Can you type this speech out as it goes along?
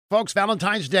Folks,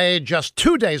 Valentine's Day just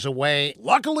 2 days away.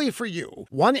 Luckily for you,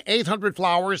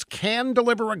 1-800-Flowers can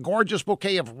deliver a gorgeous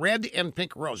bouquet of red and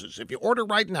pink roses. If you order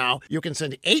right now, you can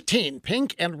send 18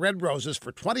 pink and red roses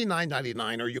for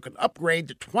 $29.99, or you can upgrade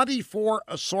to 24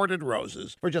 assorted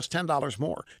roses for just $10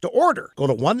 more. To order, go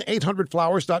to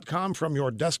 1-800-Flowers.com from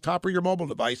your desktop or your mobile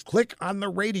device. Click on the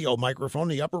radio microphone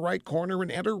in the upper right corner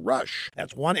and enter RUSH.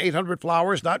 That's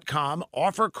 1-800-Flowers.com.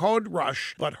 Offer code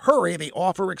RUSH. But hurry, the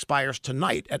offer expires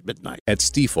tonight at midnight. At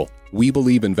Stifel, we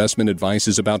believe investment advice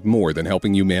is about more than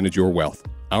helping you manage your wealth.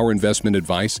 Our investment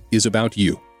advice is about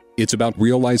you. It's about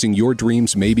realizing your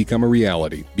dreams may become a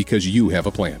reality because you have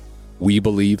a plan. We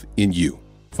believe in you.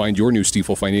 Find your new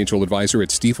Stifel financial advisor at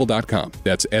stifel.com.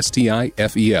 That's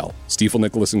STIFEL. Stifel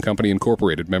Nicholas and Company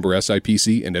Incorporated, member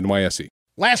SIPC and NYSE.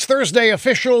 Last Thursday,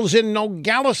 officials in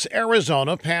Nogales,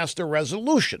 Arizona passed a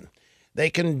resolution. They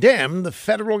condemned the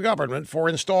federal government for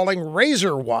installing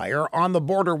razor wire on the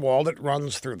border wall that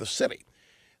runs through the city.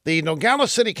 The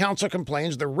Nogales City Council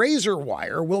complains the razor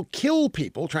wire will kill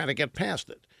people trying to get past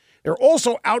it. They're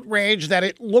also outraged that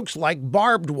it looks like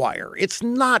barbed wire. It's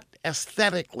not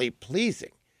aesthetically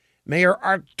pleasing. Mayor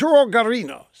Arturo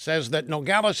Garino says that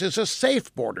Nogales is a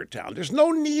safe border town. There's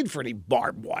no need for any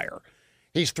barbed wire.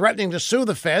 He's threatening to sue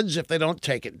the feds if they don't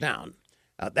take it down.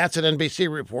 That's an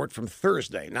NBC report from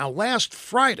Thursday. Now, last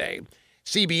Friday,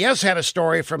 CBS had a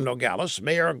story from Nogales.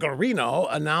 Mayor Garino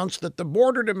announced that the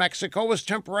border to Mexico was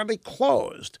temporarily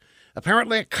closed.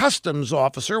 Apparently, a customs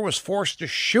officer was forced to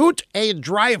shoot a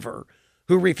driver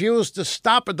who refused to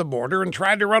stop at the border and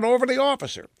tried to run over the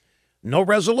officer. No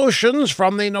resolutions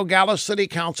from the Nogales City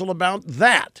Council about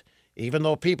that. Even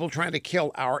though people trying to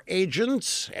kill our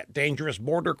agents at dangerous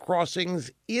border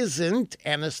crossings isn't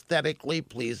an aesthetically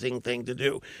pleasing thing to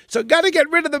do. So got to get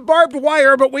rid of the barbed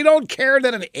wire, but we don't care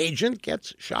that an agent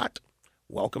gets shot.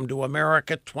 Welcome to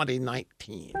America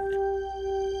 2019.